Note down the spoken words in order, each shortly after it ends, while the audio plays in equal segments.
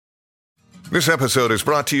This episode is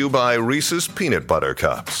brought to you by Reese's Peanut Butter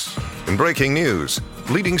Cups. In breaking news,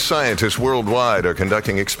 leading scientists worldwide are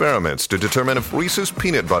conducting experiments to determine if Reese's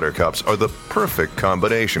Peanut Butter Cups are the perfect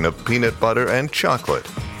combination of peanut butter and chocolate.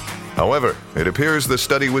 However, it appears the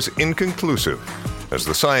study was inconclusive, as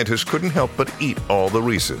the scientists couldn't help but eat all the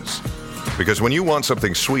Reese's. Because when you want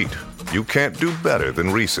something sweet, you can't do better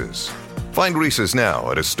than Reese's. Find Reese's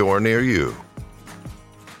now at a store near you.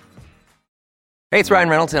 Hey, it's Ryan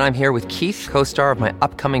Reynolds, and I'm here with Keith, co-star of my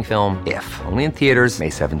upcoming film, If, only in theaters May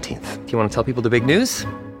 17th. Do you want to tell people the big news?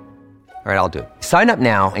 All right, I'll do it. Sign up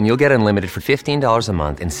now and you'll get unlimited for $15 a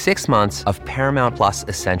month and 6 months of Paramount Plus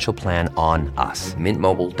Essential Plan on us.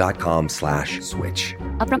 MintMobile.com/switch.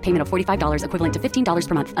 Upfront payment of $45 equivalent to $15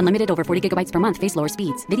 per month. Unlimited over 40 gigabytes per month. Face lower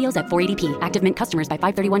speeds. Videos at 480p. Active Mint customers by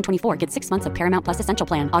 531.24 get 6 months of Paramount Plus Essential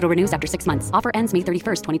Plan. Auto renews after 6 months. Offer ends May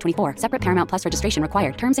 31st, 2024. Separate Paramount Plus registration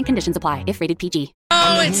required. Terms and conditions apply if rated PG.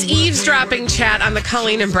 Oh, it's eavesdropping chat on the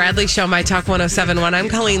Colleen and Bradley Show, My Talk 1071. I'm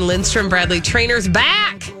Colleen Lindstrom. Bradley Trainer's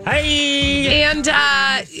back. Hey! And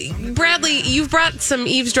Bradley, you've brought some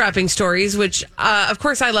eavesdropping stories, which, of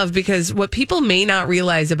course, I love because what people may not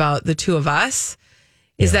realize about the two of us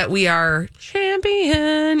is that we are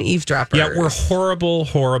champion eavesdroppers. Yeah, we're horrible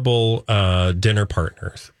dinner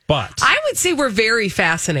partners. But I would say we're very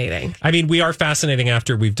fascinating. I mean, we are fascinating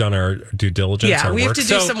after we've done our due diligence. Yeah, we have work. to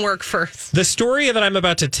do some work first. The story that I'm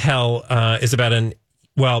about to tell is about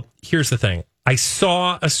here's the thing. I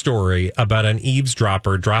saw a story about an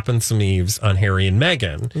eavesdropper dropping some eaves on Harry and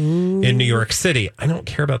Meghan in New York City. I don't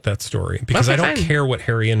care about that story because I don't care what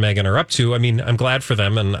Harry and Meghan are up to. I mean, I'm glad for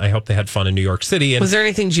them, and I hope they had fun in New York City. And, was there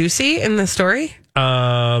anything juicy in the story?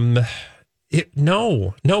 No,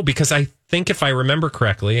 because I think if I remember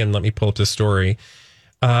correctly, and let me pull up the story,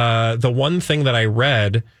 the one thing that I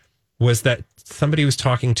read was that somebody was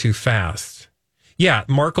talking too fast. Yeah,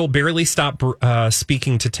 Markle barely stopped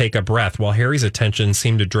speaking to take a breath while Harry's attention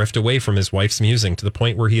seemed to drift away from his wife's musing to the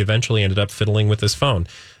point where he eventually ended up fiddling with his phone.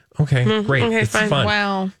 Okay, great. Okay, it's fine.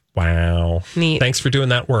 fun. Wow. Neat. Thanks for doing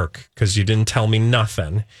that work because you didn't tell me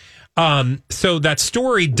nothing. So that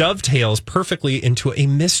story dovetails perfectly into a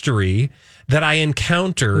mystery that I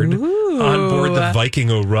encountered on board the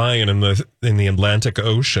Viking Orion in the Atlantic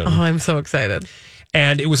Ocean. Oh, I'm so excited.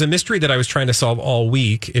 And it was a mystery that I was trying to solve all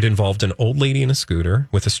week. It involved an old lady in a scooter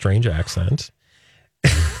with a strange accent.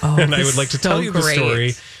 Oh, and I would like to tell you the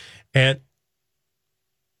story. And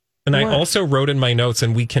I also wrote in my notes,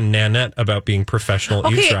 and we can nanette about being professional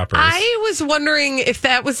eavesdroppers. I was wondering if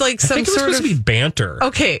that was like some sort of supposed to be banter.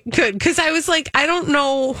 Okay, good. Because I was like, I don't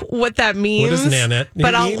know what that means. What does nanette mean?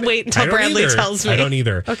 But I'll wait until Bradley tells me. I don't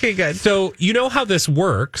either. Okay, good. So you know how this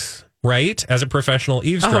works, right? As a professional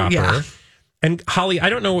eavesdropper. Oh, yeah. And Holly,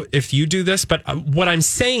 I don't know if you do this, but what I'm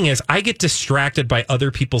saying is I get distracted by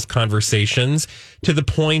other people's conversations to the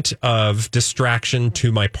point of distraction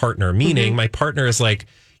to my partner, meaning my partner is like,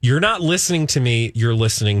 you're not listening to me, you're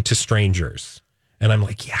listening to strangers. And I'm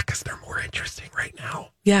like, yeah, because they're more interesting right now.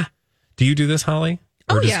 Yeah. Do you do this, Holly?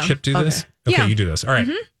 Or does Chip do this? Okay, you do this. All right.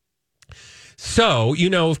 So,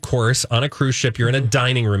 of course, on a cruise ship, you're in a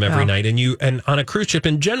dining room every night, and on a cruise ship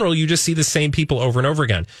in general, you just see the same people over and over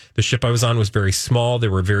again. The ship I was on was very small.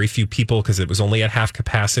 There were very few people because it was only at half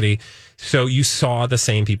capacity. So you saw the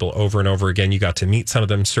same people over and over again. You got to meet some of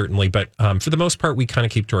them, certainly. But for the most part, we kind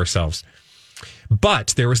of keep to ourselves.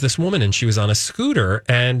 But there was this woman, and she was on a scooter,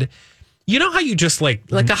 and you know how you just like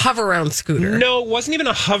a hover round scooter? No, it wasn't even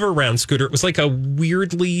a hover round scooter. It was like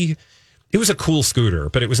it was a cool scooter,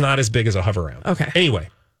 but it was not as big as a hover round. Okay. Anyway,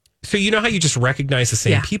 so you know how you just recognize the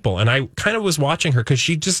same people, and I kind of was watching her because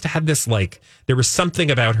she just had this there was something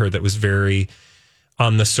about her that was very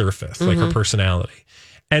on the surface, like her personality.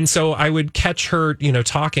 And so I would catch her,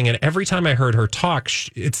 talking, and every time I heard her talk,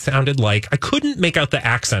 it sounded like I couldn't make out the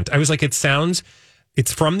accent. I was like, it's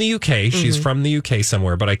from the UK. She's from the UK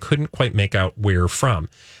somewhere, but I couldn't quite make out where from.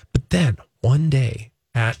 But then one day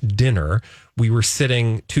at dinner, we were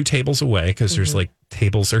sitting 2 tables away because there's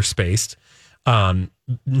tables are spaced.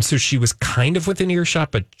 So she was kind of within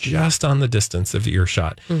earshot, but just on the distance of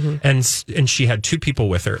earshot. And she had 2 people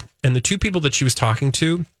with her, and the 2 people that she was talking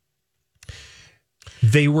to,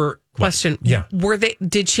 they were Question. Yeah.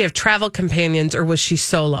 Did she have travel companions or was she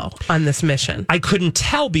solo on this mission? I couldn't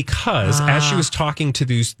tell because as she was talking to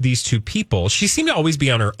these 2 people, she seemed to always be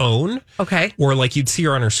on her own. Okay. Or like you'd see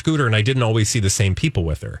her on her scooter and I didn't always see the same people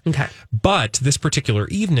with her. Okay. But this particular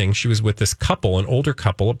evening, she was with this couple, an older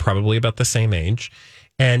couple, probably about the same age.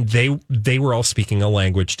 And they were all speaking a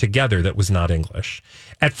language together that was not English.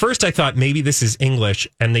 At first, I thought maybe this is English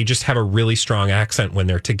and they just have a really strong accent when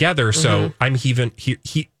they're together. So I'm even...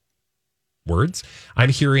 words. I'm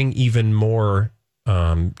hearing even more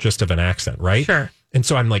just of an accent, right? Sure. And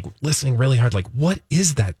so I'm like listening really hard, like, what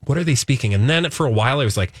is that? What are they speaking? And then for a while I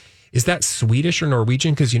was like, is that Swedish or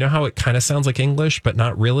Norwegian? Because you know how it kind of sounds like English, but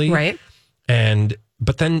not really. Right.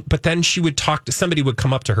 But then she would talk to somebody would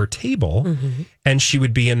come up to her table and she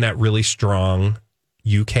would be in that really strong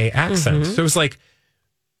UK accent. So it was like,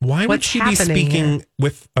 why would she be speaking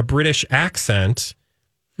with a British accent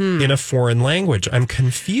in a foreign language? I'm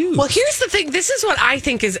confused. Well, here's the thing. This is what I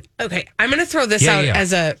think is okay. I'm going to throw this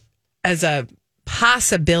out as a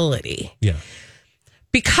possibility. Yeah.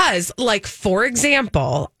 Because, like, for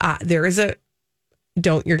example, there is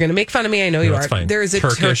you're going to make fun of me. I know you are. Fine. There is a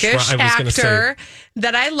Turkish actor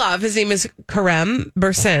that I love. His name is Kerem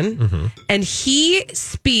Bürsin, and he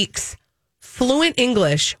speaks fluent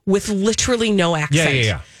English with literally no accent.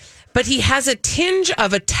 Yeah. But he has a tinge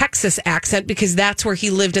of a Texas accent because that's where he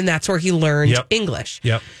lived and that's where he learned English.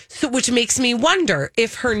 Yep. So, which makes me wonder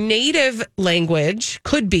if her native language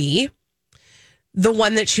could be the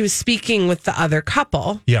one that she was speaking with the other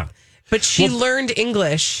couple. Yeah. But she learned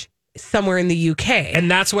English somewhere in the UK.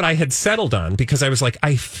 And that's what I had settled on because I was like,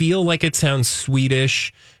 I feel like it sounds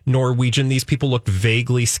Swedish, Norwegian. These people looked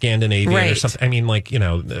vaguely Scandinavian or something. I mean, like, you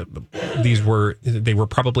know, they were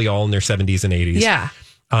probably all in their 70s and 80s. Yeah.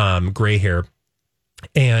 Gray hair.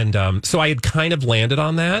 And so I had kind of landed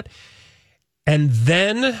on that. And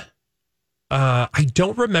then I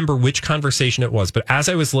don't remember which conversation it was, but as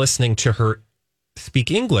I was listening to her speak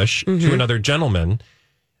English to another gentleman,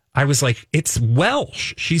 I was like, it's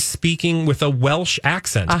Welsh. She's speaking with a Welsh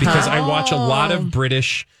accent because I watch a lot of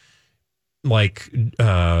British, like,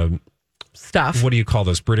 stuff. What do you call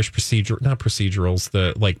those? British not procedurals,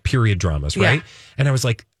 the like period dramas, right? Yeah. And I was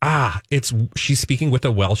like, she's speaking with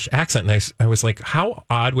a Welsh accent. And I was like, how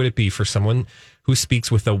odd would it be for someone who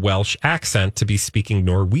speaks with a Welsh accent to be speaking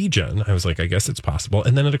Norwegian? I was like, I guess it's possible.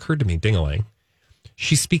 And then it occurred to me, ding-a-ling,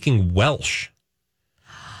 she's speaking Welsh.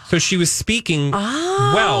 So she was speaking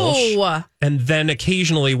Welsh, and then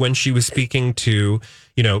occasionally when she was speaking to,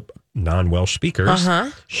 you know, non-Welsh speakers,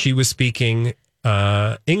 she was speaking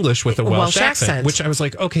English with a Welsh accent, which I was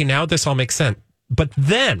like, okay, now this all makes sense. But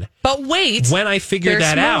wait, when I figured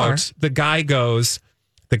that out, the guy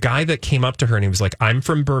that came up to her and he was like, I'm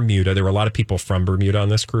from Bermuda. There were a lot of people from Bermuda on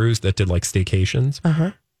this cruise that did like staycations.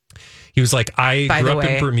 He was like, I grew up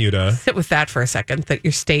in Bermuda. Sit with that for a second, that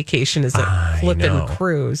your staycation is a flippin'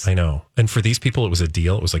 cruise. I know. And for these people, it was a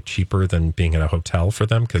deal. It was like cheaper than being at a hotel for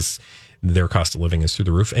them because their cost of living is through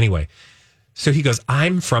the roof. Anyway, so he goes,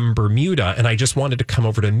 I'm from Bermuda and I just wanted to come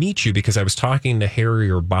over to meet you because I was talking to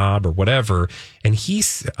Harry or Bob or whatever. And he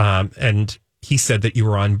said that you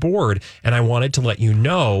were on board and I wanted to let you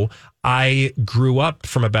know I grew up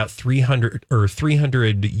from about 300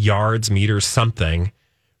 meters something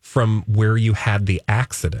from where you had the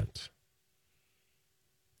accident.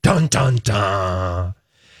 Dun, dun, dun.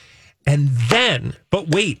 And then, but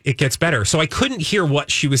wait, it gets better. So I couldn't hear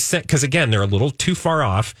what she was saying because, again, they're a little too far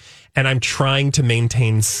off. And I'm trying to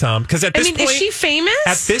maintain some. Because at this point. Is she famous?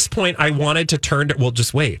 At this point, I wanted to turn to. Well,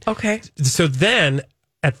 just wait. Okay. So then,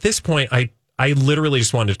 at this point, I literally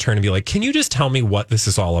just wanted to turn and be like, can you just tell me what this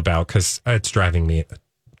is all about? Because it's driving me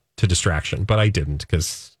to distraction. But I didn't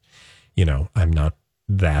because, you know, I'm not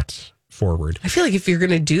that forward. I feel like if you're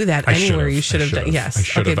going to do that anywhere, you should have done. Yes, I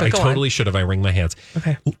should have. I totally should have. I wring my hands.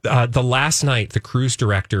 Okay. The last night, the cruise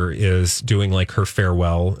director is doing like her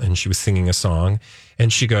farewell, and she was singing a song,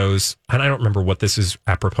 and she goes, and I don't remember what this is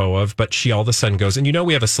apropos of, but she all of a sudden goes, and you know,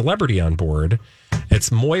 we have a celebrity on board.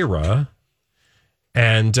 It's Moira,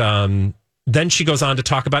 and then she goes on to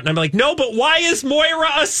talk about, and I'm like, no, but why is Moira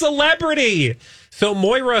a celebrity? So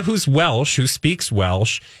Moira, who's Welsh, who speaks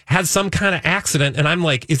Welsh, had some kind of accident. And I'm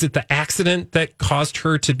like, is it the accident that caused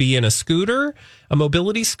her to be in a scooter, a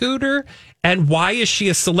mobility scooter? And why is she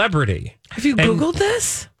a celebrity? Have you Googled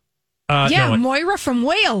this? No, Moira from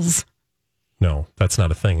Wales. No, that's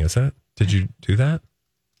not a thing, is it? Did you do that?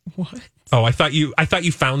 What? Oh, I thought you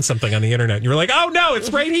found something on the internet. You were like, oh no,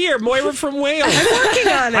 it's right here, Moira from Wales. I'm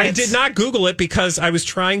working on it. I did not Google it because I was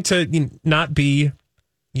trying to not be,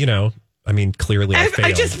 you know, I mean, clearly I failed.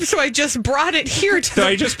 I just brought it here to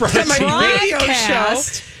my radio show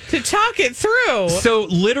to talk it through. So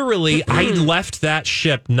literally, I left that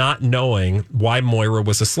ship not knowing why Moira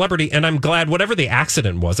was a celebrity. And I'm glad, whatever the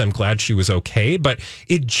accident was, I'm glad she was okay. But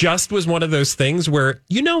it just was one of those things where,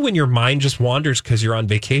 you know, when your mind just wanders because you're on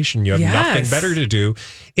vacation, you have nothing better to do.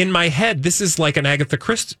 In my head, this is like an Agatha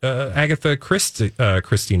Christie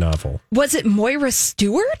novel. Was it Moira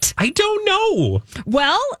Stewart? I don't know.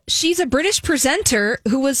 Well, she's a British presenter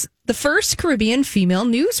who was the first Caribbean female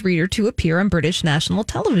newsreader to appear on British national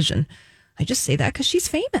television. I just say that because she's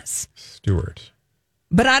famous. Stewart.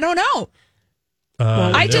 But I don't know.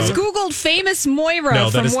 I just Googled famous Moira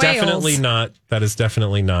No, from that is Wales.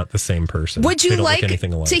 definitely not the same person. Would you like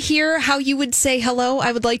anything alike. to hear how you would say hello?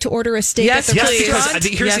 I would like to order a steak Yes, at the please. restaurant.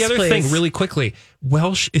 Because here's the other thing, really quickly.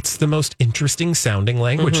 Welsh, it's the most interesting sounding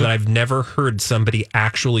language that I've never heard somebody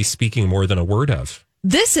actually speaking more than a word of.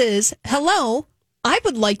 This is, hello, I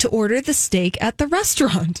would like to order the steak at the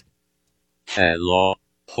restaurant. Hello.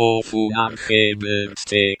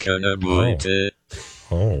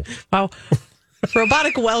 Oh. Wow.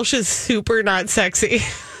 Robotic Welsh is super not sexy.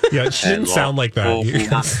 Yeah, she didn't sound like that.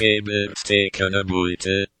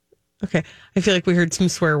 Okay. I feel like we heard some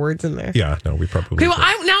swear words in there. Yeah, no, we probably Okay, well,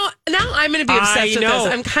 did. now I'm going to be obsessed with this.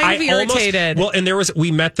 I'm kind of irritated.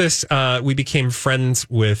 We met this, we became friends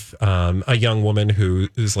with a young woman who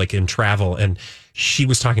is like in travel, and she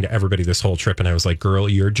was talking to everybody this whole trip. And I was like, girl,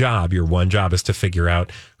 your one job is to figure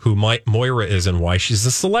out who Moira is and why she's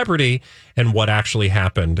a celebrity and what actually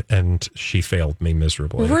happened. And she failed me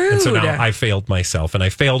miserably. Rude. And so now I failed myself and I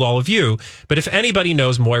failed all of you. But if anybody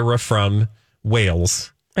knows Moira from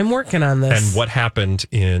Wales, I'm working on this. and what happened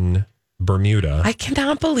in Bermuda. I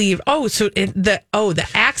cannot believe. The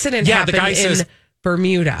accident happened the guy says,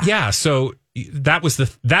 Bermuda. Yeah, so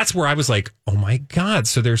that's where I was like, oh my God.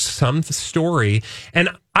 So there's some story, and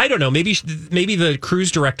I don't know, maybe the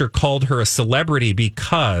cruise director called her a celebrity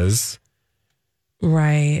because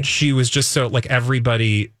right, she was just so like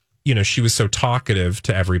everybody, she was so talkative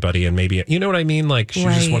to everybody, and maybe, you know what I mean? Like she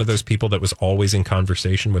was just one of those people that was always in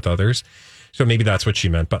conversation with others. So maybe that's what she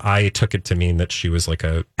meant, but I took it to mean that she was like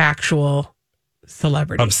a actual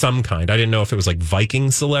celebrity of some kind. I didn't know if it was like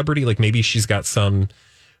Viking celebrity, like maybe she's got some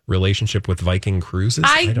relationship with Viking cruises.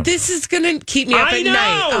 This is going to keep me up at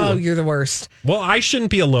night. Oh, you're the worst. Well, I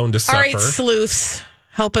shouldn't be alone to suffer. All right, sleuths,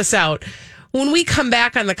 help us out. When we come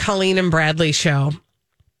back on the Colleen and Bradley show,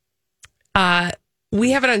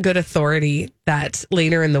 we have it on good authority that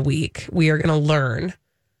later in the week we are going to learn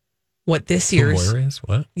what this year's Moira is.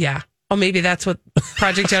 What? Yeah. Oh, maybe that's what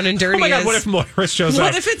Project Down and Dirty is. Oh my God, what if Moira shows up?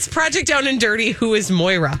 What if it's Project Down and Dirty? Who is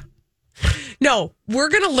Moira? No, we're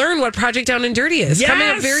going to learn what Project Down and Dirty is coming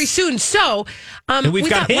up very soon. So we've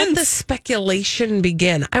got hints. Let the speculation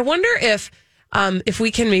begin. I wonder if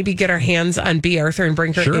we can maybe get our hands on B. Arthur and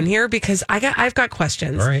bring her in here, because I've got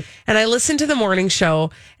questions. All right. And I listened to the morning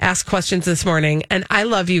show, Ask Questions this morning, and I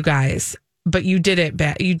love you guys, but you did it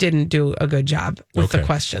bad. You didn't do a good job with the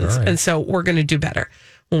questions. Right. And so we're going to do better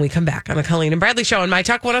when we come back on the Colleen and Bradley show on My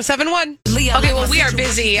Talk 107.1. Okay, well, we are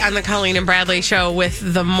busy on the Colleen and Bradley show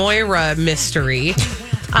with the Moira mystery.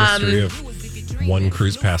 Mystery of one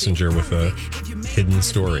cruise passenger with a hidden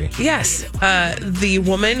story. Yes. The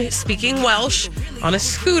woman speaking Welsh on a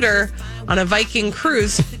scooter on a Viking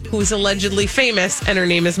cruise who is allegedly famous, and her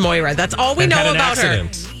name is Moira. That's all we know about her.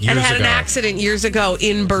 And had an accident years ago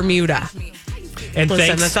in Bermuda. And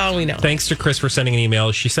that's all we know. Thanks to Chris for sending an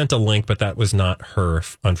email. She sent a link, but that was not her,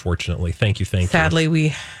 unfortunately. Thank you.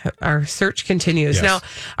 Sadly, our search continues. Yes. Now,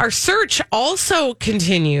 our search also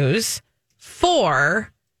continues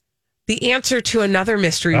for the answer to another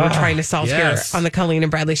mystery we're trying to solve here on the Colleen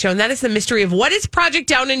and Bradley show, and that is the mystery of what is Project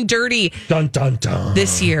Down and Dirty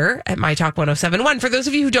this year at My Talk 107.1. For those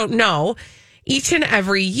of you who don't know, each and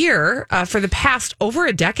every year for the past over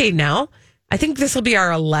a decade now, I think this will be our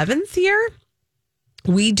 11th year,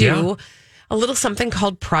 we do a little something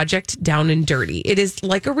called Project Down and Dirty. It is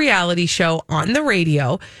like a reality show on the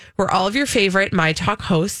radio where all of your favorite My Talk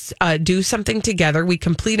hosts do something together. We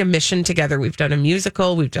complete a mission together. We've done a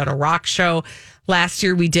musical. We've done a rock show. Last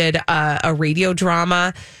year, we did a radio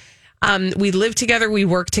drama. We live together, we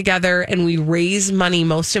work together, and we raise money.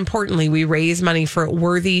 Most importantly, we raise money for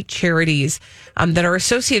worthy charities that are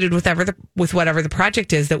associated with whatever the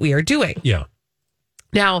project is that we are doing. Yeah.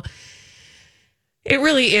 Now, it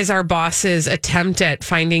really is our boss's attempt at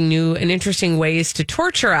finding new and interesting ways to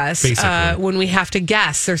torture us when we have to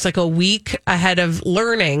guess. There's like a week ahead of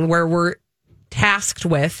learning where we're tasked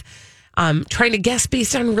with trying to guess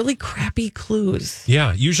based on really crappy clues.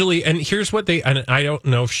 Yeah, usually. And here's what and I don't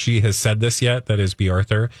know if she has said this yet, that is B.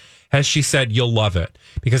 Arthur. Has she said, you'll love it?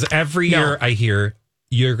 Because every year I hear,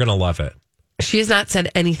 you're going to love it. She has not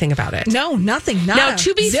said anything about it. No, nothing. Now,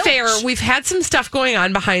 to be fair, we've had some stuff going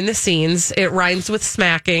on behind the scenes. It rhymes with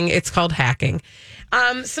smacking. It's called hacking.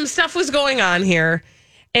 Some stuff was going on here,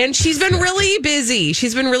 and she's been really busy.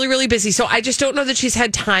 She's been really, really busy. So I just don't know that she's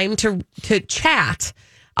had time to chat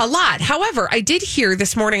a lot. However, I did hear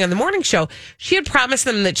this morning on the morning show, she had promised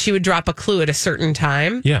them that she would drop a clue at a certain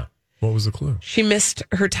time. Yeah. What was the clue? She missed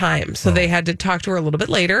her time. So they had to talk to her a little bit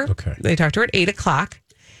later. Okay. They talked to her at 8:00.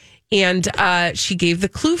 And she gave the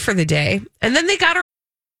clue for the day. And then they got her.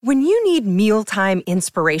 When you need mealtime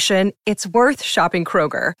inspiration, it's worth shopping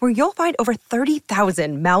Kroger, where you'll find over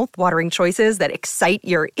 30,000 mouth-watering choices that excite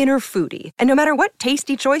your inner foodie. And no matter what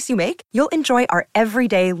tasty choice you make, you'll enjoy our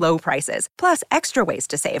everyday low prices, plus extra ways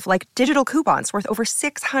to save, like digital coupons worth over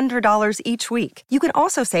 $600 each week. You can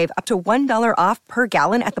also save up to $1 off per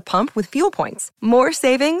gallon at the pump with fuel points. More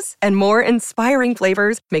savings and more inspiring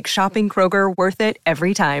flavors make shopping Kroger worth it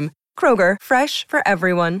every time. Kroger, fresh for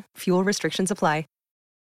everyone. Fuel restrictions apply.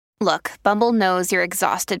 Look, Bumble knows you're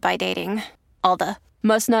exhausted by dating. All the,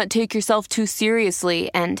 must not take yourself too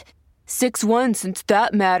seriously, and 6'1" since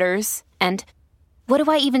that matters, and what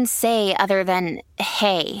do I even say other than,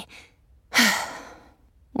 hey?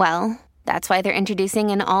 Well, that's why they're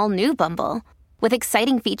introducing an all-new Bumble, with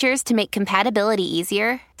exciting features to make compatibility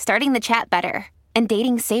easier, starting the chat better, and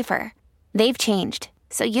dating safer. They've changed,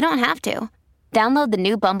 so you don't have to. Download the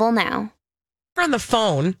new Bumble now. On the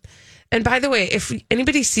phone. And by the way, if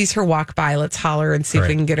anybody sees her walk by, let's holler and see if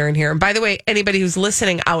we can get her in here. And by the way, anybody who's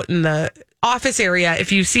listening out in the office area,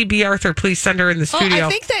 if you see B. Arthur, please send her in the studio. I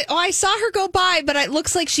think that I saw her go by, but it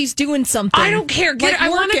looks like she's doing something. I don't care. Get her. I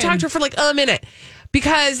want to talk to her for like a minute,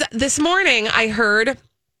 because this morning I heard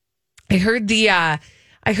the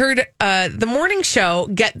morning show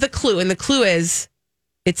get the clue, and the clue is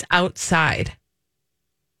it's outside.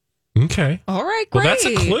 Okay. All right, great. Well, that's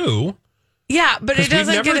a clue. Yeah, but it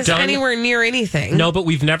doesn't get us anywhere near anything. No, but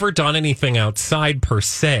we've never done anything outside per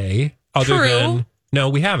se. Other than no,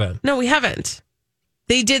 we haven't. No, we haven't.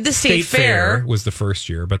 They did the state fair. Was the first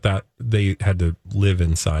year, but that they had to live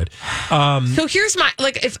inside. So here's my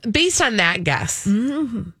if based on that guess,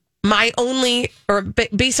 my only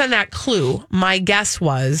based on that clue, my guess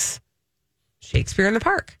was Shakespeare in the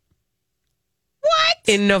Park. What?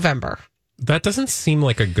 In November. That doesn't seem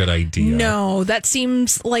like a good idea. No, that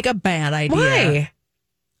seems like a bad idea. Why?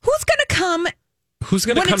 Who's going to come? Who's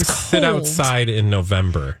going to come sit outside in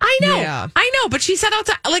November? I know, but she said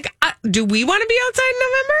outside. Do we want to be outside in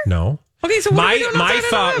November? No. Okay, so what are we doing outside my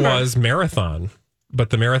thought in November? was marathon, but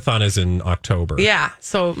the marathon is in October. Yeah,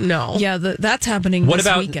 so no. Yeah, that's happening What this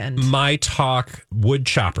about weekend. My Talk wood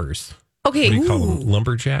choppers? Okay. What do you call them?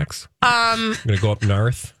 Lumberjacks? I'm going to go up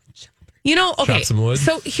north. Okay, chop some wood.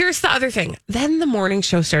 So here's the other thing. Then the morning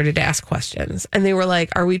show started to ask questions, and they were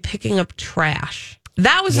like, are we picking up trash?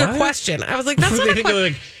 That was their question. I was like, that's not a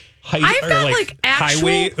question. I've got actual...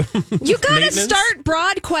 highway. You got to start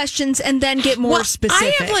broad questions and then get more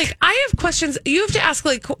specific. I have questions. You have to ask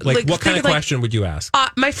what kind of question would you ask?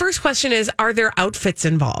 My first question is, are there outfits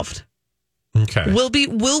involved? Okay. Will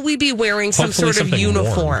we be wearing some sort of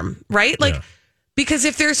uniform, right? Because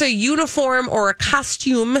if there's a uniform or a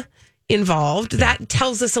costume involved, that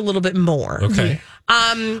tells us a little bit more. Okay.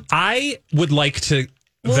 I would like to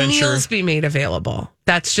Will meals be made available?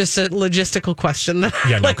 That's just a logistical question.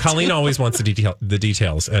 Colleen always wants the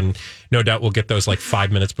details, and no doubt we'll get those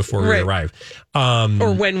 5 minutes before we arrive.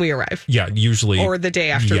 Or when we arrive. Yeah, usually. Or the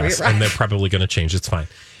day after we arrive. And they're probably going to change. It's fine.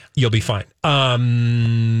 You'll be fine.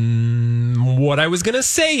 What I was going to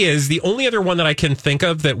say is the only other one that I can think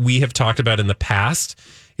of that we have talked about in the past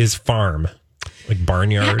is farm. Like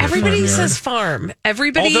barnyard. Yeah, everybody says farm.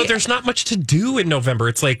 Although there's not much to do in November.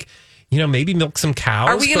 It's maybe milk some cows.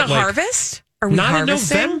 Are we going to harvest? Are we not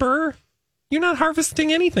harvesting? in November. You're not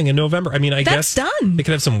harvesting anything in November. I mean, I guess done. They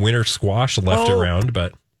could have some winter squash left around,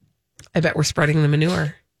 but I bet we're spreading the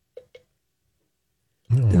manure.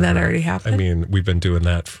 Did that already happen? I mean, we've been doing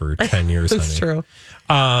that for 10 years. That's true.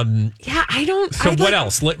 I don't. So what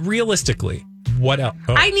else? Realistically, what else?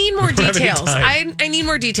 Oh, I need more details. I need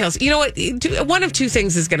more details. You know what? One of two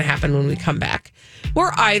things is going to happen when we come back.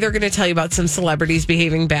 We're either going to tell you about some celebrities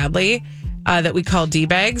behaving badly that we call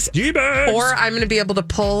D-bags. D-bags! Or I'm going to be able to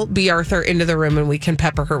pull B. Arthur into the room and we can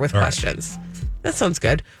pepper her with questions. Right. That sounds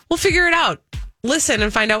good. We'll figure it out. Listen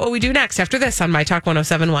and find out what we do next after this on My Talk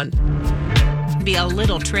 107.1. Be a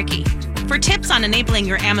little tricky. For tips on enabling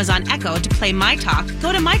your Amazon Echo to play My Talk,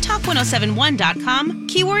 go to mytalk1071.com,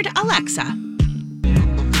 keyword Alexa.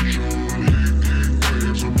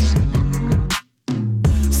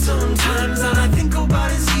 Sometimes all I think about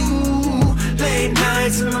is you. Late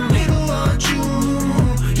nights in the middle of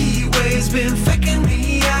June. He waves been faking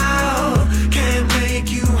me out. Can't make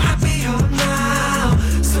you happier now.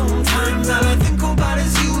 Sometimes all I think about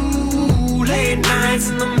is you. Late nights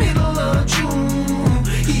in the middle of June.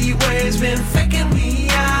 He waves been faking me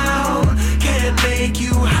out. Can't make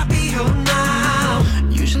you happier now.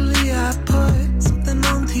 Usually I put something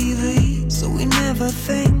on TV, so we never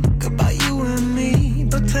think about you and me.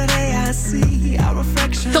 But today I see our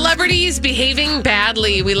reflection. Celebrities behaving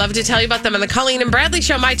badly. We love to tell you about them on the Colleen and Bradley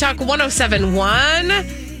Show, My Talk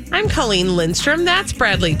 107.1. I'm Colleen Lindstrom. That's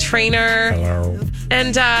Bradley Trainer. Hello.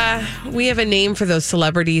 And we have a name for those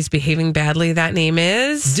celebrities behaving badly. That name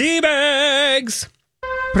is... D-Bags.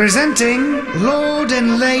 Presenting Lord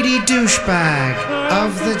and Lady Douchebag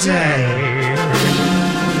of the Day.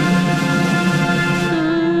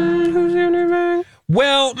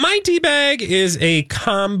 Well, my D-Bag is a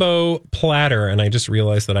combo platter, and I just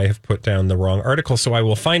realized that I have put down the wrong article, so I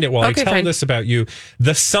will find it while I tell this about you.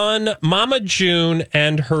 The Sun, Mama June,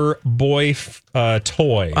 and her boy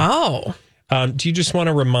toy. Oh. Do you just want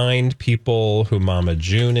to remind people who Mama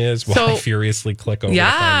June is while I furiously click over to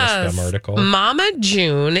find this article? Mama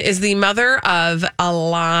June is the mother of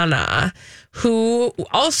Alana, who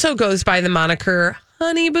also goes by the moniker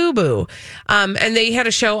Honey Boo Boo. And they had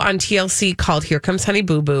a show on TLC called Here Comes Honey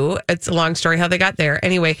Boo Boo. It's a long story how they got there.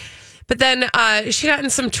 Anyway, but then she got in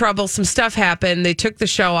some trouble. Some stuff happened. They took the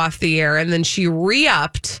show off the air, and then she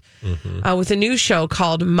re-upped with a new show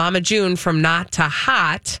called Mama June From Not to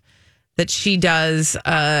Hot that she does,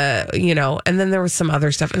 and then there was some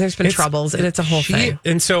other stuff, and there's been troubles, and it's a whole thing.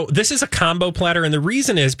 And so this is a combo platter, and the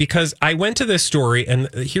reason is because I went to this story,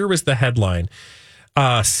 and here was the headline.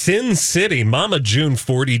 Sin City, Mama June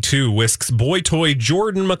 42 whisks boy toy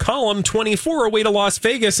Jordan McCollum 24 away to Las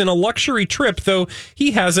Vegas in a luxury trip, though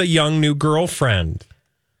he has a young new girlfriend.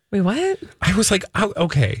 Wait, what? I was like, oh,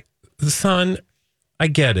 okay, son, I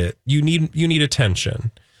get it. You need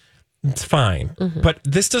attention. It's fine. But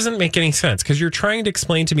this doesn't make any sense because you're trying to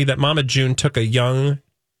explain to me that Mama June took a young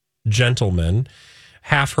gentleman,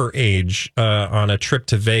 half her age, on a trip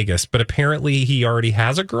to Vegas, but apparently he already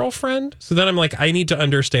has a girlfriend. So then I'm like, I need to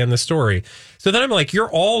understand the story. So then I'm like, you're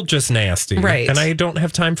all just nasty. Right. And I don't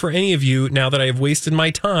have time for any of you now that I have wasted my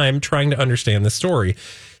time trying to understand the story.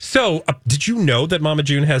 So, did you know that Mama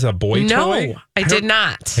June has a boy toy? No, I did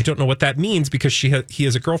not. I don't know what that means because he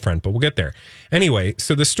has a girlfriend, but we'll get there. Anyway,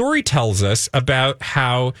 so the story tells us about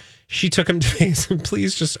how she took him to Vegas.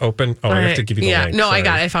 Please just open. Oh, I have to give you the link. No, Sorry. I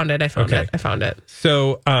got it. I found it. I found it.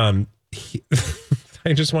 So, I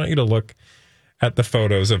just want you to look at the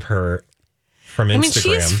photos of her from Instagram. I mean,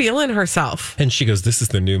 she is feeling herself. And she goes, this is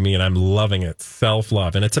the new me, and I'm loving it.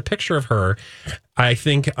 Self-love. And it's a picture of her, I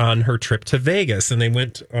think, on her trip to Vegas. And they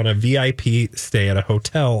went on a VIP stay at a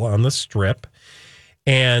hotel on the Strip.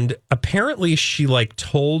 And apparently she,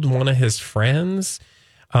 told one of his friends,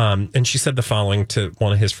 and she said the following to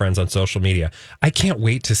one of his friends on social media. I can't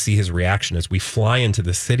wait to see his reaction as we fly into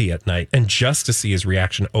the city at night and just to see his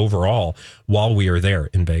reaction overall while we are there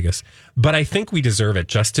in Vegas. But I think we deserve it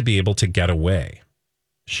just to be able to get away.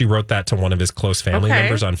 She wrote that to one of his close family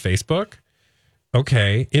members on Facebook.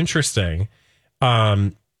 Okay, interesting.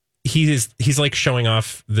 He's showing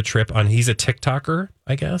off the trip on, he's a TikToker,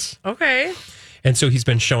 I guess. Okay. And so he's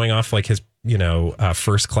been showing off his,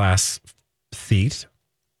 first class seat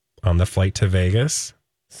on the flight to Vegas.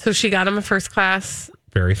 So she got him a first class.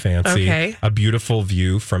 Very fancy. Okay. A beautiful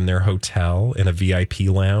view from their hotel in a VIP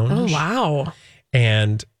lounge. Oh, wow.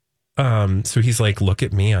 And so he's like, look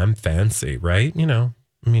at me, I'm fancy, right?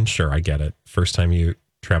 Sure, I get it. First time you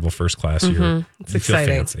travel first class, it's you exciting. Feel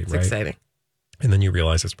fancy, It's right? exciting. And then you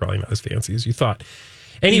realize it's probably not as fancy as you thought.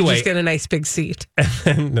 Anyway. You just get a nice big seat.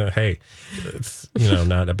 No, hey, it's,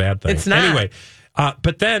 not a bad thing. It's not. Anyway,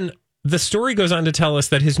 but then the story goes on to tell us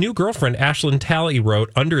that his new girlfriend, Ashlyn Talley,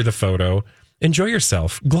 wrote under the photo, enjoy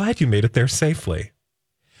yourself. Glad you made it there safely.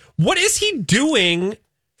 What is he doing?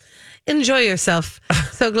 Enjoy yourself.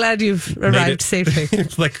 So glad you've arrived safely.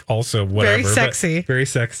 It's also whatever. Very sexy. Very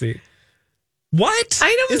sexy. What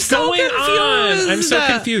is going on? I'm so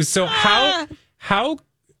confused. So how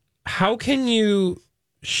can you?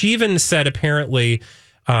 She even said apparently,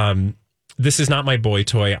 this is not my boy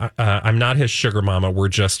toy. I'm not his sugar mama. We're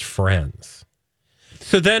just friends.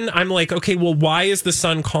 So then I'm like, okay, well, why is the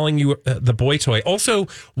son calling you the boy toy? Also,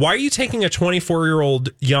 why are you taking a 24-year-old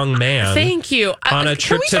young man? Thank you. On a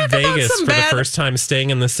trip to Vegas for the first time, staying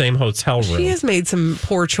in the same hotel room? She has made some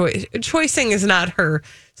poor choice. Choicing is not her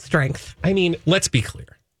strength. I mean, let's be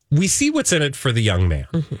clear. We see what's in it for the young man,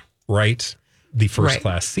 right? The first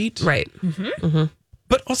class seat. Right.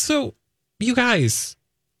 But also, you guys,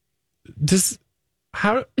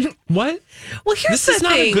 what? Well, here's the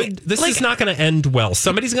thing. This is not going to end well.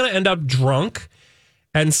 Somebody's going to end up drunk,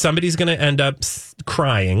 and somebody's going to end up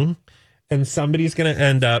crying, and somebody's going to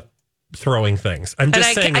end up throwing things. I'm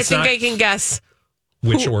just saying. I think I can guess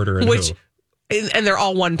which order and who. And they're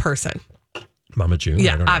all one person. Mama June.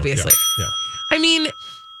 Yeah, obviously. Yeah. I mean,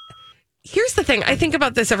 here's the thing. I think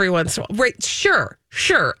about this every once in a while. Right?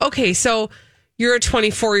 Sure. Okay, so you're a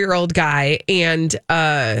 24-year-old guy, and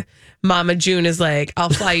Mama June is like, I'll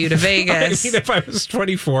fly you to Vegas. I mean, if I was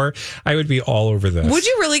 24, I would be all over this. Would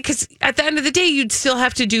you really? Because at the end of the day, you'd still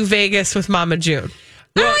have to do Vegas with Mama June.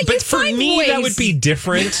 Well, but for me, that would be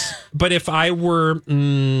different. But if I were,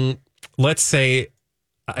 let's say,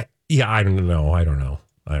 I don't know.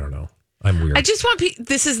 I'm weird. I just want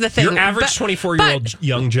this is the thing. Your average 24-year-old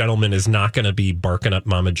young gentleman is not going to be barking up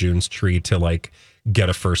Mama June's tree to like get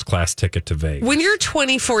a first class ticket to Vegas. When you're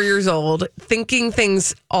 24 years old, thinking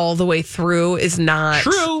things all the way through is not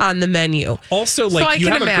on the menu. Also, like, you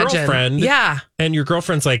have a girlfriend. Yeah. And your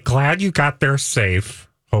girlfriend's like, glad you got there safe.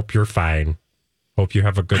 Hope you're fine. Hope you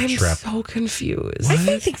have a good trip. I'm so confused.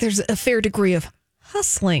 I think there's a fair degree of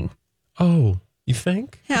hustling. Oh, you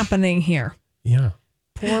think? Happening here. Yeah.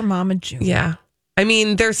 Poor Mama June. Yeah. I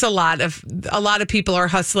mean, there's a lot of people are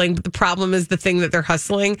hustling, but the problem is the thing that they're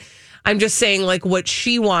hustling. I'm just saying, like, what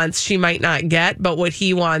she wants, she might not get, but what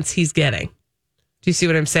he wants, he's getting. Do you see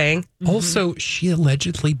what I'm saying? Also, she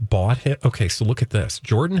allegedly bought him. Okay, so look at this.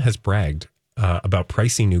 Jordan has bragged about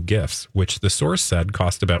pricey new gifts, which the source said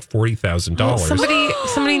cost about $40,000. Well,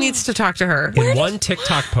 somebody needs to talk to her. In one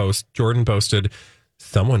TikTok post, Jordan posted,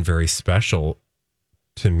 someone very special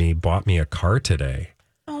to me bought me a car today.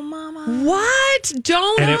 Oh, Mama. What?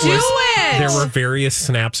 Don't do it. There were various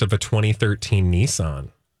snaps of a 2013 Nissan.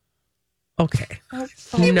 Okay.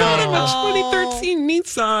 He bought him a 2013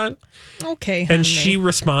 Nissan. Okay. And she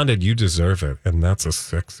responded, you deserve it. And that's a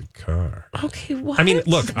sexy car. Okay. What? I mean,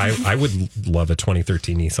 look, I would love a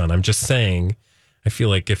 2013 Nissan. I'm just saying, I feel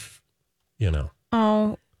like if,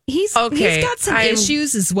 Oh, he's got some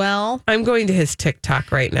issues as well. I'm going to his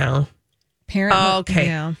TikTok right now. Apparently. Okay.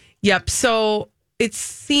 Yeah. Yep. So it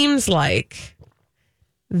seems like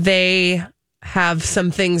they have some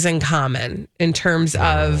things in common in terms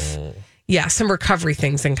of, some recovery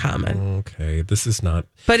things in common. Okay. This is not.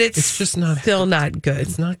 But it's just not. Still not good.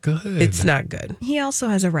 It's not good. It's not good. He also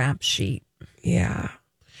has a rap sheet. Yeah.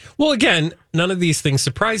 Well, again, none of these things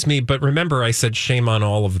surprise me, but remember I said shame on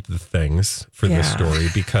all of the things for this story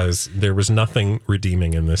because there was nothing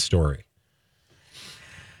redeeming in this story.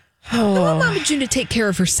 I want Mama June to take care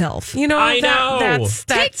of herself. I know.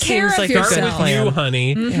 That take care seems of like yourself. a good Start with plan. you,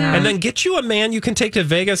 honey. Yeah. And then get you a man you can take to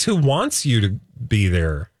Vegas who wants you to be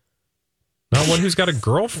there. Not one who's got a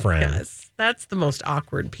girlfriend. Yes. That's the most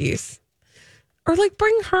awkward piece. Or like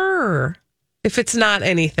bring her if it's not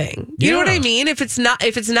anything. You know what I mean? If it's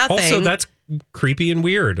nothing. Also, that's creepy and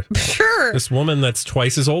weird. Sure. This woman that's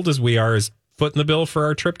twice as old as we are is footing the bill for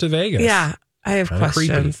our trip to Vegas. Yeah. I have Kinda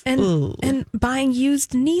questions. And buying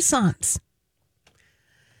used Nissans.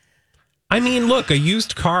 I mean, look, a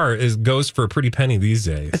used car goes for a pretty penny these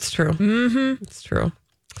days. It's true. Mm-hmm. It's true.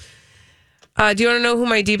 Do you want to know who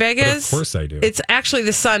my D-bag is? Of course I do. It's actually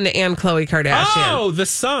the son and Khloe Kardashian. Oh, the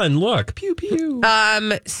son. Look. Pew, pew.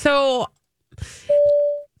 So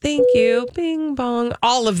thank you. Bing bong.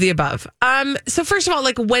 All of the above. So first of all,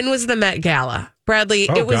 like, when was the Met Gala? Bradley,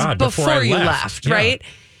 it was before you left, right?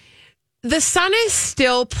 The Sun is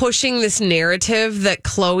still pushing this narrative that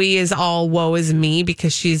Khloe is all woe is me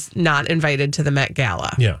because she's not invited to the Met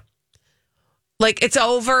Gala. Yeah. Like, it's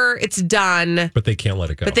over, it's done. But they can't let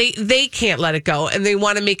it go. But they can't let it go. And they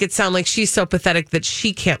want to make it sound like she's so pathetic that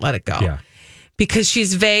she can't let it go. Yeah. Because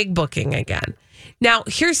she's vague booking again. Now,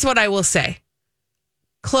 here's what I will say.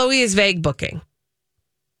 Khloe is vague booking.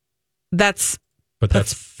 That's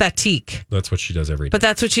pathetic. That's what she does every day. But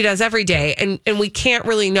that's what she does every day. And we can't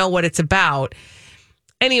really know what it's about.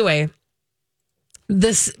 Anyway,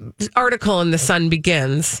 this article in The Sun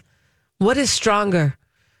begins, what is stronger?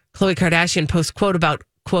 Khloe Kardashian posts quote about,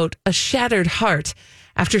 quote, a shattered heart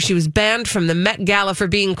after she was banned from the Met Gala for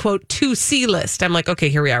being, quote, too C-list. I'm like, okay,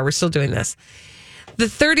 here we are. We're still doing this. The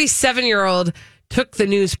 37-year-old took the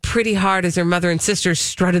news pretty hard as her mother and sisters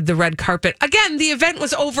strutted the red carpet. Again, the event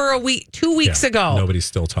was over 2 weeks ago. Nobody's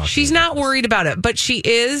still talking. She's not worried about it, but she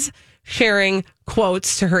is sharing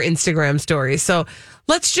quotes to her Instagram stories. So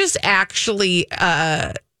let's just actually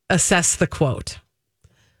assess the quote.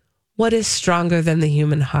 What is stronger than the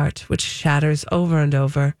human heart, which shatters over and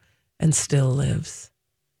over and still lives?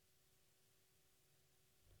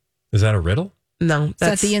 Is that a riddle? No. Is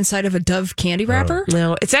that the inside of a Dove candy wrapper?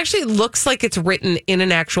 No, it actually looks like it's written in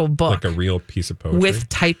an actual book. Like a real piece of poetry? With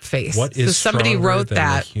typeface. What is somebody stronger wrote than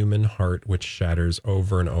that. the human heart, which shatters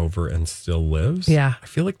over and over and still lives? Yeah. I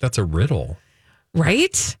feel like that's a riddle.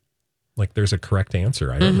 Right? Like there's a correct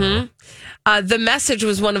answer. I don't know. The message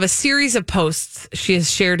was one of a series of posts she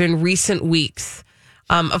has shared in recent weeks.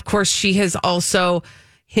 Of course, she has also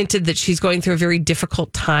hinted that she's going through a very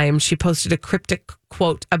difficult time. She posted a cryptic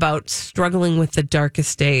quote about struggling with the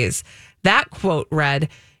darkest days. That quote read,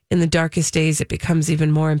 In the darkest days, it becomes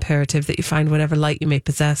even more imperative that you find whatever light you may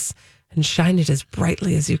possess and shine it as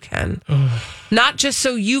brightly as you can. Not just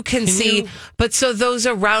so you can see, but so those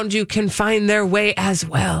around you can find their way as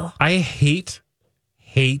well. I hate.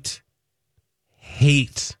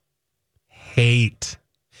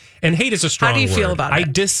 And hate is a strong word. How do you feel about it? I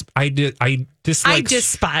dislike. I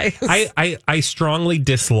despise. I strongly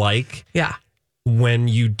dislike. Yeah. When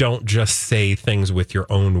you don't just say things with your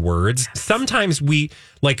own words. Sometimes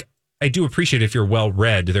I do appreciate if you're well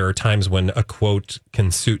read. There are times when a quote can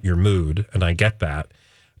suit your mood, and I get that.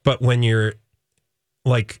 But when you're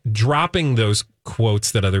like dropping those quotes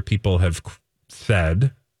that other people have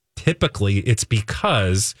said, typically it's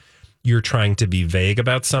because you're trying to be vague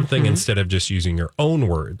about something instead of just using your own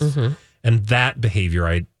words. And that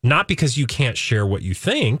behavior, not because you can't share what you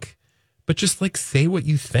think, but just like say what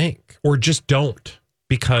you think, or just don't,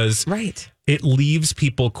 because it leaves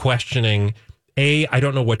people questioning, A, I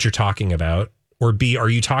don't know what you're talking about, or B, are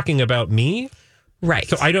you talking about me? Right.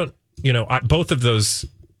 So I don't, both of those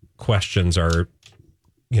questions are,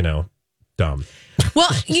 dumb. Well,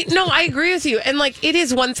 I agree with you. And like, it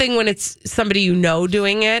is one thing when it's somebody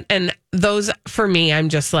doing it. And those, for me, I'm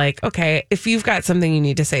just like, okay, if you've got something you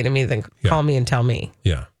need to say to me, then call me and tell me.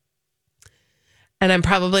 Yeah. And I'm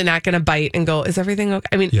probably not going to bite and go, is everything okay?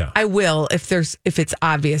 I mean, I will if it's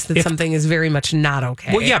obvious that something is very much not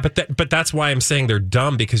okay. Well, yeah, but that's why I'm saying they're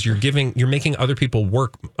dumb, because you're making other people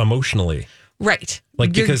work emotionally. Right.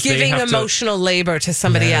 Like, you're because giving emotional labor to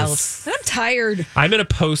somebody else. I'm tired. I'm going to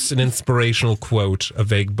post an inspirational quote, a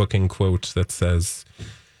vague booking quote that says,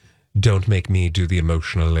 "Don't make me do the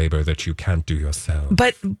emotional labor that you can't do yourself."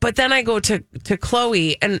 But then I go to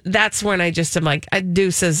Chloe, and that's when I just am like,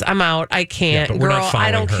 deuces, I'm out. I can't, but we're girl. not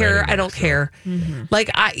I don't following her care. anymore, I don't care.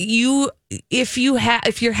 Like if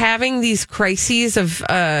you're having these crises of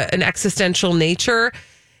an existential nature,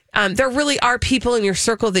 there really are people in your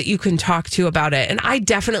circle that you can talk to about it, and I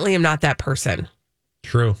definitely am not that person.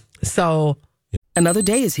 True. So. Another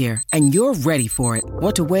day is here, and you're ready for it.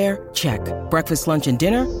 What to wear? Check. Breakfast, lunch, and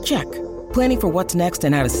dinner? Check. Planning for what's next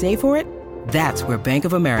and how to save for it? That's where Bank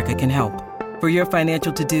of America can help. For your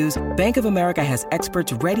financial to-dos, Bank of America has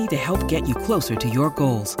experts ready to help get you closer to your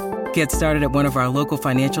goals. Get started at one of our local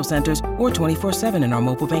financial centers or 24/7 in our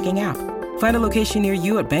mobile banking app. Find a location near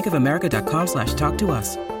you at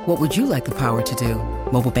bankofamerica.com/talktous. What would you like the power to do?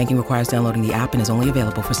 Mobile banking requires downloading the app and is only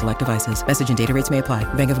available for select devices. Message and data rates may apply.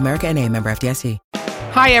 Bank of America NA, member FDIC.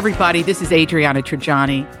 Hi, everybody. This is Adriana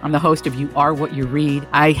Trajani. I'm the host of You Are What You Read.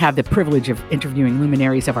 I have the privilege of interviewing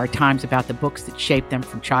luminaries of our times about the books that shaped them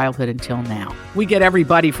from childhood until now. We get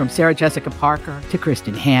everybody from Sarah Jessica Parker to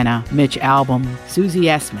Kristen Hanna, Mitch Albom, Susie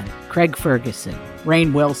Essman, Craig Ferguson,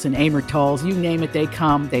 Rainn Wilson, Amor Tolls, you name it, they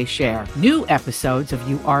come, they share. New episodes of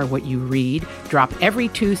You Are What You Read drop every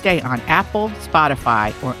Tuesday on Apple,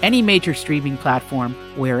 Spotify, or any major streaming platform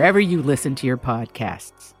wherever you listen to your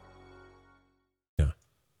podcasts.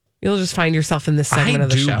 You'll just find yourself in this segment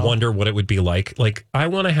of the show. I do wonder what it would be like. Like, I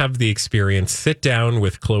want to have the experience, sit down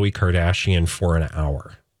with Khloe Kardashian for an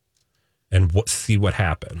hour and see what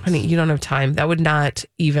happens. Honey, you don't have time. That would not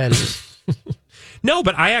even... No,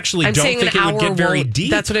 but I actually don't think it would get very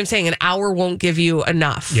deep. That's what I'm saying. An hour won't give you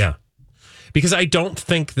enough. Yeah. Because I don't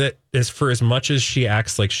think that as much as she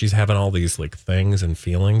acts like she's having all these like things and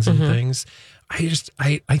feelings and things,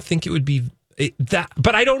 I think it would be that,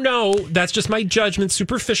 but I don't know. That's just my judgment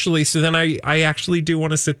superficially. So then I actually do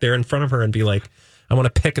want to sit there in front of her and be like, I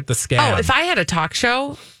want to pick at the scab. Oh, if I had a talk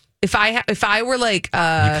show, if I were like, you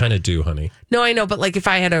kind of do, honey. No, I know, but like if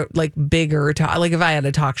I had a like bigger talk, like if I had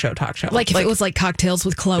a talk show, like if it was like Cocktails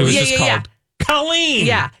with Chloe, it was just called Colleen.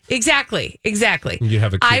 Yeah, exactly. You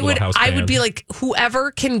have a cute house band. I would be like,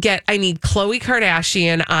 whoever can get. I need Khloe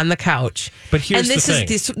Kardashian on the couch. But here's the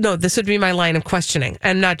thing. This would be my line of questioning.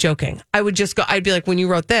 I'm not joking. I would just go. I'd be like, when you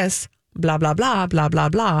wrote this, blah blah blah blah blah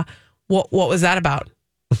blah. What was that about?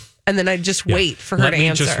 And then I'd just wait for her to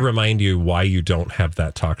answer. Let me just remind you why you don't have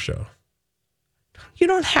that talk show. You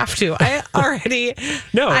don't have to. I already.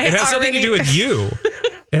 No, it has something to do with you.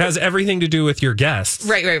 It has everything to do with your guests.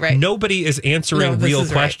 Right. Nobody is answering real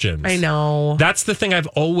questions. Right. I know. That's the thing I've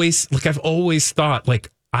always thought,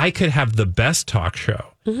 like, I could have the best talk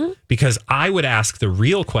show because I would ask the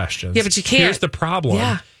real questions. Yeah, but you can't. Here's the problem.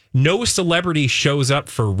 Yeah. No celebrity shows up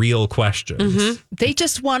for real questions. They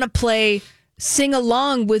just want to sing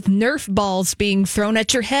along with Nerf balls being thrown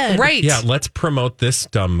at your head. Right. Yeah, let's promote this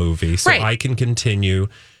dumb movie so I can continue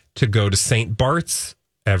to go to St. Bart's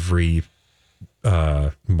every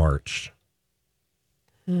March.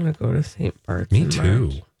 I'm going to go to St. Bart's. Me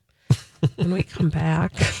too. When we come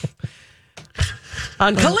back.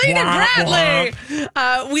 On Colleen and Bradley,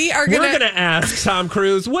 we're going to ask Tom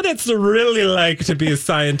Cruise what it's really like to be a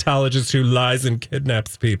Scientologist who lies and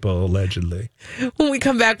kidnaps people, allegedly. When we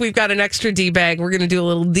come back, we've got an extra D-bag. We're going to do a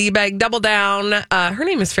little D-bag double down. Her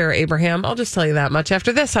name is Farrah Abraham. I'll just tell you that much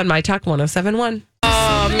after this on My Talk 107.1.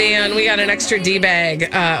 Oh, man, we got an extra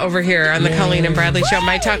D-bag over here on the Colleen and Bradley Show,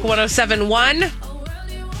 My Talk 107.1.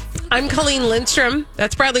 I'm Colleen Lindstrom.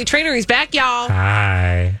 That's Bradley Traynor. He's back, y'all.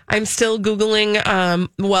 Hi. I'm still Googling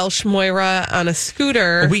Welsh Moira on a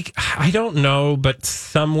scooter. I don't know, but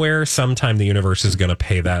sometime the universe is going to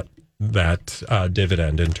pay that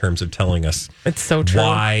dividend in terms of telling us it's so true.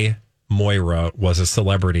 Why Moira was a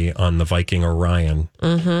celebrity on the Viking Orion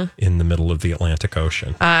in the middle of the Atlantic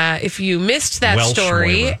Ocean. If you missed that Welsh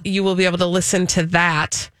story, Moira. you will be able to listen to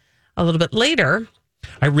that a little bit later.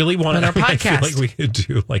 I really want on our podcast. I feel like we could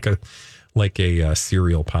do like a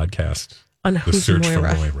serial podcast on Who's Search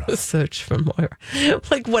Moira? for Moira. The Search for Moira.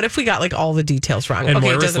 Like, what if we got like all the details wrong? And okay,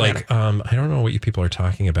 Moira's it doesn't like, matter. I don't know what you people are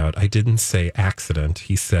talking about. I didn't say accident.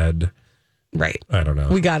 He said, right. I don't know.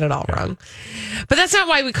 We got it all wrong. But that's not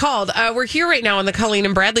why we called. We're here right now on the Colleen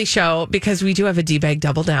and Bradley Show because we do have a D-bag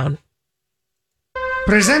double down.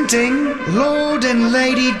 Presenting Lord and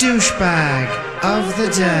Lady Douchebag of the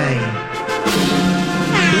Day.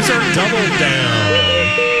 Who's our double down?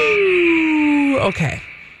 Okay.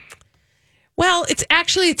 Well, it's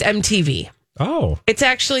MTV. Oh. It's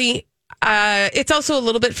actually, it's also a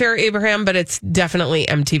little bit Farrah Abraham, but it's definitely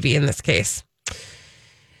MTV in this case.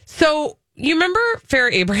 So, you remember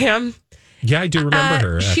Farrah Abraham? Yeah, I do remember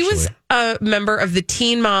her, actually. She was a member of the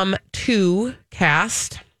Teen Mom 2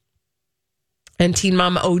 cast and Teen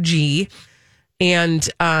Mom OG. And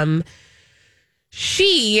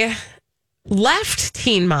she left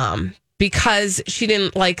Teen Mom because she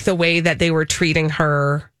didn't like the way that they were treating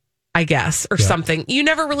her, I guess, or something. You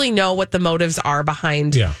never really know what the motives are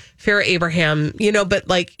behind Farrah Abraham, but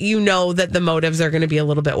that the motives are going to be a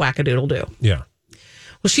little bit wackadoodle-doo. Yeah.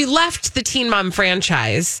 Well, she left the Teen Mom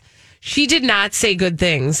franchise. She did not say good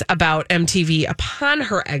things about MTV upon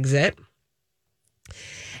her exit.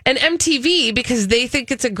 And MTV, because they think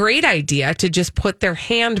it's a great idea to just put their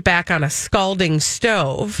hand back on a scalding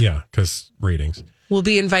stove. Yeah, because ratings. Will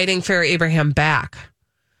be inviting Farrah Abraham back.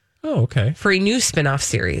 Oh, okay. For a new spin-off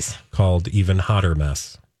series. Called Even Hotter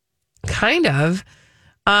Mess. Kind of.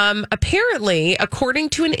 Apparently, according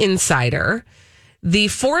to an insider, the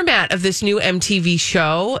format of this new MTV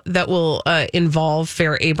show that will involve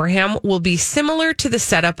Farrah Abraham will be similar to the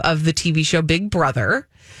setup of the TV show Big Brother.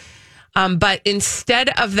 But instead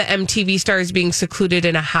of the MTV stars being secluded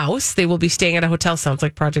in a house, they will be staying at a hotel. Sounds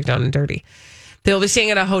like Project Down and Dirty. They'll be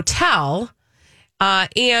staying at a hotel.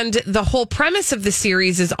 And the whole premise of the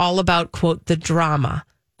series is all about, quote, the drama.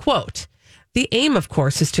 Quote, the aim, of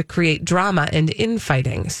course, is to create drama and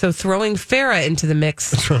infighting. So throwing Farrah into the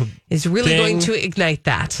mix is really going to ignite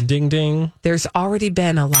that. Ding, ding. There's already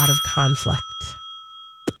been a lot of conflict.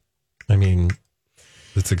 I mean,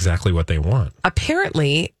 that's exactly what they want.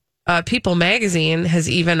 Apparently, People Magazine has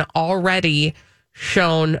even already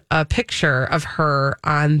shown a picture of her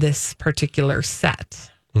on this particular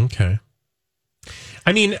set. Okay.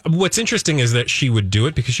 I mean, what's interesting is that she would do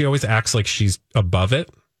it because she always acts like she's above it.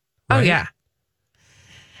 Right? Oh, yeah.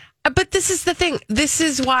 But this is the thing. This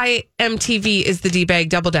is why MTV is the D-bag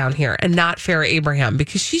double down here and not Farrah Abraham,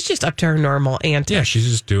 because she's just up to her normal antics.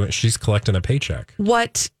 Yeah, she's collecting a paycheck.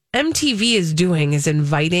 What MTV is doing is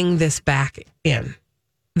inviting this back in.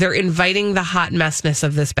 They're inviting the hot messness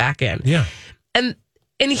of this back in. Yeah. And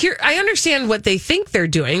here, I understand what they think they're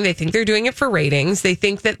doing. They think they're doing it for ratings. They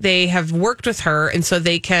think that they have worked with her, and so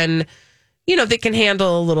they can, they can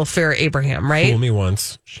handle a little Farrah Abraham, right? Fool me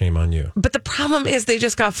once, shame on you. But the problem is they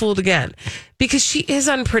just got fooled again because she is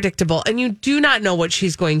unpredictable, and you do not know what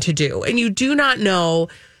she's going to do, and you do not know.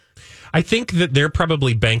 I think that they're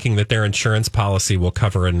probably banking that their insurance policy will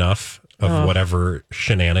cover enough of whatever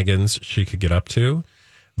shenanigans she could get up to.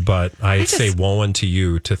 But I'd say woe unto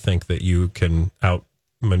you to think that you can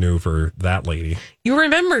outmaneuver that lady. You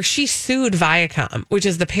remember she sued Viacom, which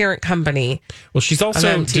is the parent company. Well, she's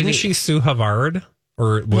also, didn't she sue Havard?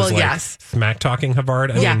 Or was yes. smack talking Havard?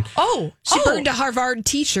 I mean, she burned a Harvard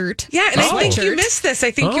t-shirt. Yeah, and I think you missed this. I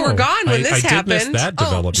think you were gone when this happened. I did miss that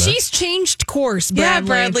development. She's changed course, Bradley. Yeah,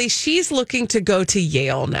 Bradley, she's looking to go to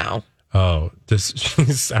Yale now. Oh,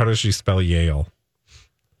 how does she spell Yale?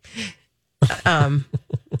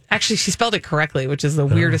 Actually, she spelled it correctly, which is the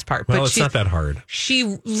weirdest part. Well, but it's not that hard. She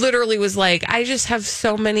literally was like, I just have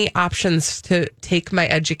so many options to take my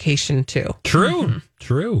education to. True.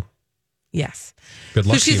 True. Yes. Good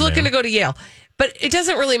luck so she's to you, looking man. to go to Yale. But it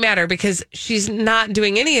doesn't really matter because she's not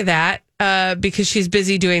doing any of that. because she's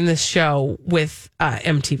busy doing this show with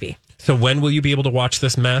MTV. So when will you be able to watch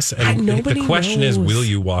this mess? And nobody the question is, knows. will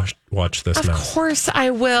you watch this mess? Of course I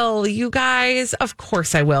will, you guys. Of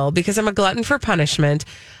course I will, because I'm a glutton for punishment.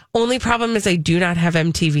 Only problem is I do not have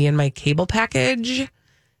MTV in my cable package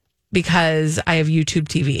because I have YouTube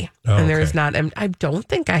TV. And there is not, I don't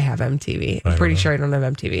think I have MTV. I'm pretty sure I don't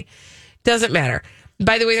have MTV. Doesn't matter.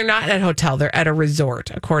 By the way, they're not at a hotel. They're at a resort,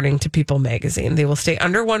 according to People Magazine. They will stay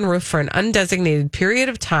under one roof for an undesignated period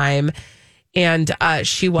of time. And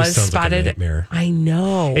she was spotted. Like a nightmare. I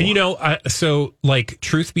know. And so like,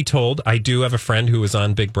 truth be told, I do have a friend who was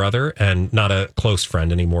on Big Brother, and not a close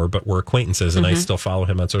friend anymore, but we're acquaintances, and I still follow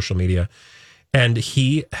him on social media. And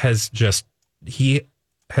he has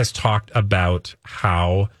talked about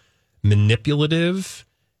how manipulative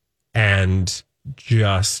and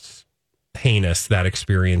just heinous that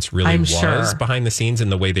experience really was behind the scenes,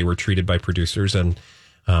 and the way they were treated by producers and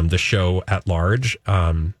the show at large.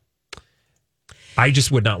 I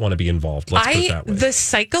just would not want to be involved. Let's put it that way. The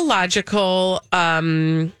psychological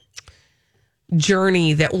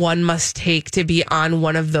journey that one must take to be on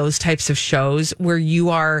one of those types of shows where you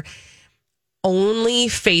are only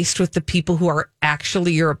faced with the people who are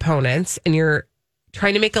actually your opponents, and you're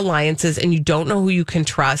trying to make alliances, and you don't know who you can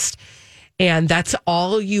trust. And that's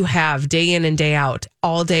all you have day in and day out,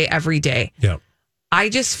 all day, every day. Yeah. I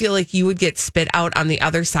just feel like you would get spit out on the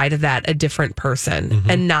other side of that, a different person,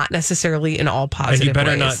 and not necessarily in all positive ways. And you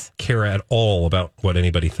better not care at all about what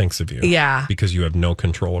anybody thinks of you. Yeah. Because you have no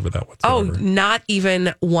control over that whatsoever. Oh, not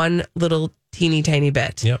even one little teeny tiny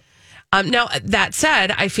bit. Yep. Now, that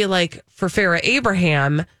said, I feel like for Farrah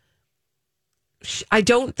Abraham, I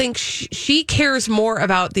don't think she cares more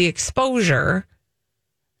about the exposure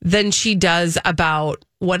than she does about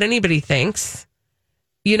what anybody thinks.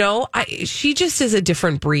 She just is a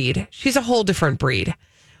different breed. She's a whole different breed.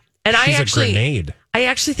 And She's a grenade. I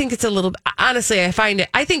actually think it's a little, honestly, I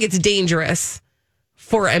think it's dangerous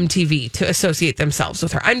for MTV to associate themselves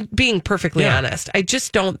with her. I'm being perfectly honest. I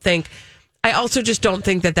also just don't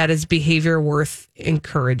think that is behavior worth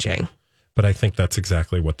encouraging. But I think that's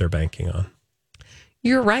exactly what they're banking on.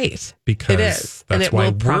 You're right. Because it is. That's and it why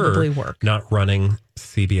will probably work. Not running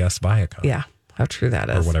CBS Viacom. Yeah. How true that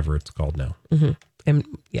is. Or whatever it's called now. Mm-hmm. And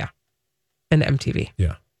MTV.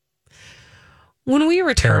 Yeah. When we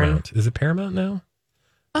return, Paramount. Is it Paramount now?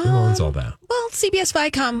 Who owns all that? Well, CBS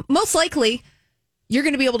Viacom. Most likely, you're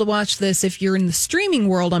going to be able to watch this if you're in the streaming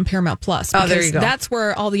world on Paramount Plus. Oh, there you go. That's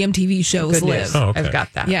where all the MTV shows Good live. news. Oh, okay. I've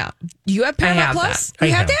got that. Yeah. You have Paramount Plus?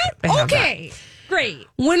 You have that? I have okay. That. Great.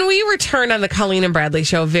 When we return on the Colleen and Bradley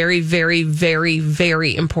show, very, very, very,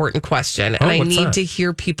 very important question. And I need to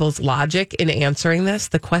hear people's logic in answering this.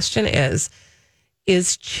 The question is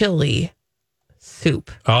chili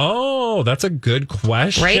soup? Oh, that's a good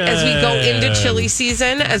question. Right? As we go into chili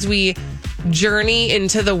season, as we journey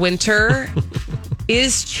into the winter,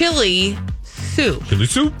 is chili soup? Chili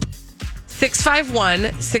soup.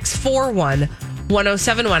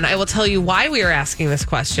 651-641-1071. I will tell you why we are asking this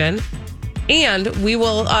question. And we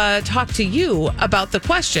will talk to you about the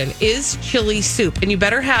question, is chili soup? And you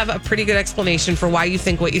better have a pretty good explanation for why you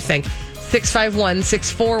think what you think.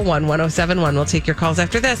 651-641-1071. We'll take your calls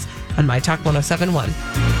after this on My Talk 1071.